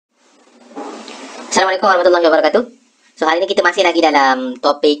Assalamualaikum warahmatullahi wabarakatuh. So hari ini kita masih lagi dalam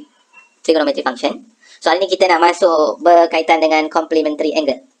topik trigonometry function. So hari ini kita nak masuk berkaitan dengan complementary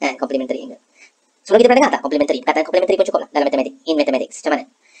angle. Complementary angle. Sebelum kita pernah dengar tak complementary? Perkataan complementary pun cukup lah dalam matematik. In mathematics. Macam mana?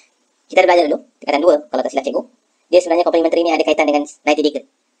 Kita ada belajar dulu. Perkataan 2 kalau tak silap cikgu. Dia sebenarnya complementary ni ada kaitan dengan 90 degree.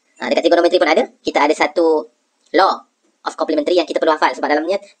 Dekat trigonometry pun ada. Kita ada satu law of complementary yang kita perlu hafal. Sebab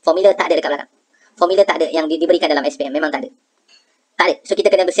dalamnya formula tak ada dekat belakang. Formula tak ada yang diberikan dalam SPM. Memang tak ada. Tak ada. So kita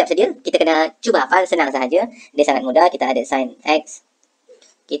kena bersiap sedia. Kita kena cuba hafal, senang sahaja. Dia sangat mudah. Kita ada sin X,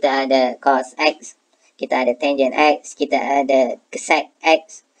 kita ada cos X, kita ada tangent X, kita ada sec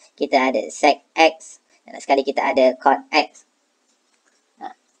X, kita ada sec X, dan sekali kita ada cot X.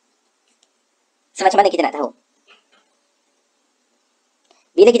 So macam mana kita nak tahu?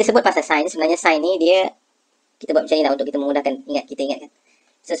 Bila kita sebut pasal sin, sebenarnya sin ni dia, kita buat macam ni lah untuk kita memudahkan kita ingatkan.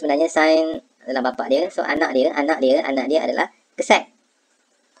 So sebenarnya sin adalah bapa dia. So anak dia adalah sec.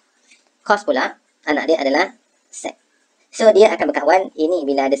 Cos pula, anak dia adalah sec. So dia akan berkawan. Ini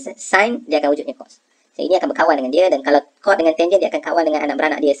bila ada sin, dia akan wujudnya cos. So ini akan berkawan dengan dia. Dan kalau cot dengan tangent, dia akan kawan dengan anak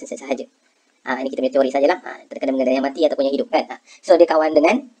beranak dia sahaja. Ini kita punya teori sajalah. Terkena mengenai yang mati ataupun yang hidup kan. So dia kawan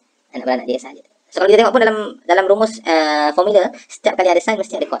dengan anak beranak dia sahaja. So kalau kita tengok pun dalam rumus formula, setiap kali ada sin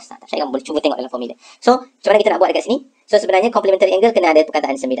mesti ada cos. Tak saya boleh cuba tengok dalam formula. So macam mana kita nak buat dekat sini? So sebenarnya complementary angle kena ada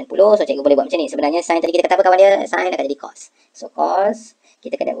perkataan 90. So cikgu boleh buat macam ni. Sebenarnya sin tadi kita kata apa kawan dia? Sin akan jadi cos. So cos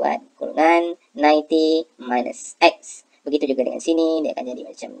kita kena buat kurungan 90 minus x. Begitu juga dengan sini, dia akan jadi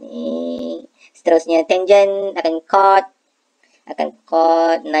macam ni. Seterusnya tangent akan cot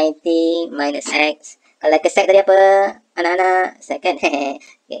 90 minus x. Kalau sec tadi apa anak-anak? Second.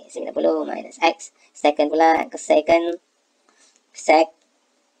 Okay, 90 minus x. Second pula second sec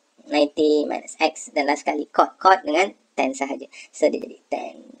 90 minus x. Dan last sekali cot dengan 10 sahaja. So dia jadi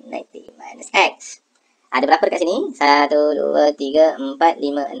 10 90 minus x. Ada berapa dekat sini? 1, 2, 3, 4,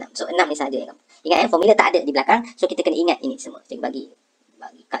 5, 6. So 6 ni sahaja. Ingat formula tak ada di belakang. So kita kena ingat ini semua. Cikgu bagi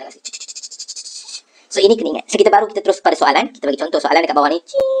kat dekat sini. So ini kena ingat. So kita terus pada soalan. Kita bagi contoh soalan dekat bawah ni.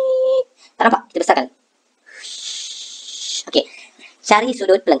 Tak nampak? Kita besarkan. Okey. Cari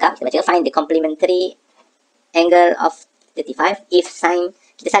sudut pelengkap. Kita baca find the complementary angle of 35 if sin.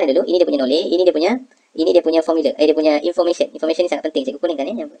 Kita salin dulu. Ini dia punya noleh. Ini dia punya formula. Dia punya information. Information ni sangat penting. Cikgu kuningkan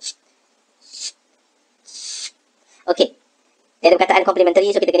ni. Okey. Dia ada perkataan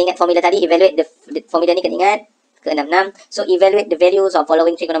complementary. So kita kena ingat formula tadi. Evaluate the formula ni kena ingat. Ke-66. So evaluate the values of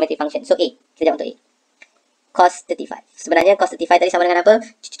following trigonometry function. So A. Kita jawab untuk A. Cos 35. Sebenarnya cos 35 tadi sama dengan apa?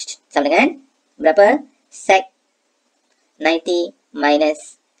 Sama dengan berapa? Sec 90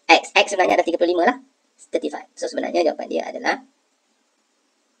 minus x. X sebenarnya ada 35 lah. 35. So sebenarnya jawapan dia adalah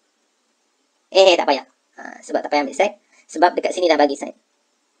tak payah. Sebab tak payah ambil sec. Sebab dekat sini dah bagi sin.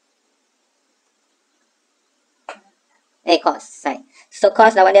 Cos, sin. So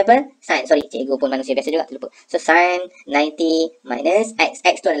cos lawan dia apa? Sin. Sorry, cikgu pun manusia biasa juga, terlupa. So sin 90 minus x.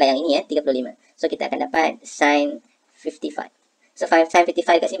 X tu adalah yang ini 35. So kita akan dapat sin 55. So sin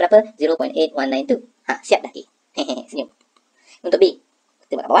 55 kat sini berapa? 0.8192. Siap dah A. Senyum. Untuk B,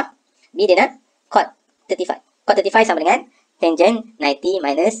 kita buat kat bawah. B dia nak cot 35. Cot 35 sama dengan tangent 90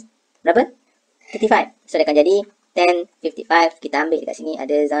 minus berapa? 35. So dia akan jadi 1055. Kita ambil dekat sini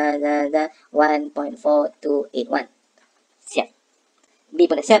ada 1.4281. Siap. B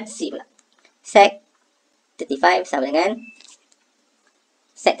pun dah siap. C pula. Sec 35 sama dengan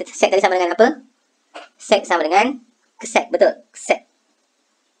sec tadi sama dengan apa? Sec sama dengan sec. Betul. Sec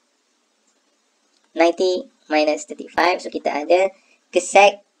 90 minus 35. So kita ada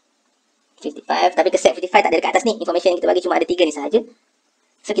sec 55. Tapi sec 55 tak ada dekat atas ni. Information yang kita bagi cuma ada 3 ni sahaja.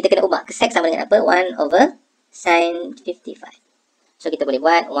 So kita kena ubah. Sec sama dengan apa? 1 over sin 55. So kita boleh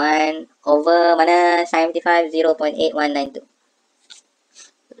buat 1 over mana? Sin 55 0.8192.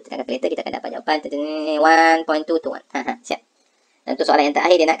 Tekan kalkulator kita akan dapat jawapan 1.221. Siap. Dan untuk soalan yang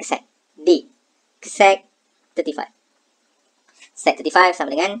terakhir dia nak sec D. Sec 35. Sec 35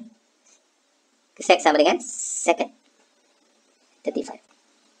 sama dengan second 35.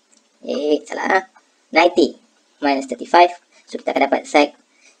 Salah. 90 minus 35. So kita akan dapat sec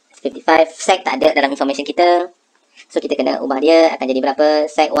 55. Sec tak ada dalam information kita. So kita kena ubah dia. Akan jadi berapa?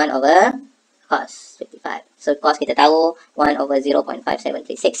 Sec 1 over cos 55. So cos kita tahu 1 over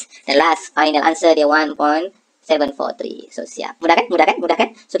 0.5736. Dan last final answer dia 1.743. So siap. Mudah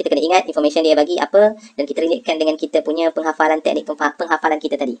kan? So kita kena ingat information dia bagi apa. Dan kita relatekan dengan kita punya penghafalan teknik penghafalan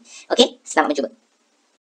kita tadi. Okey? Selamat mencuba.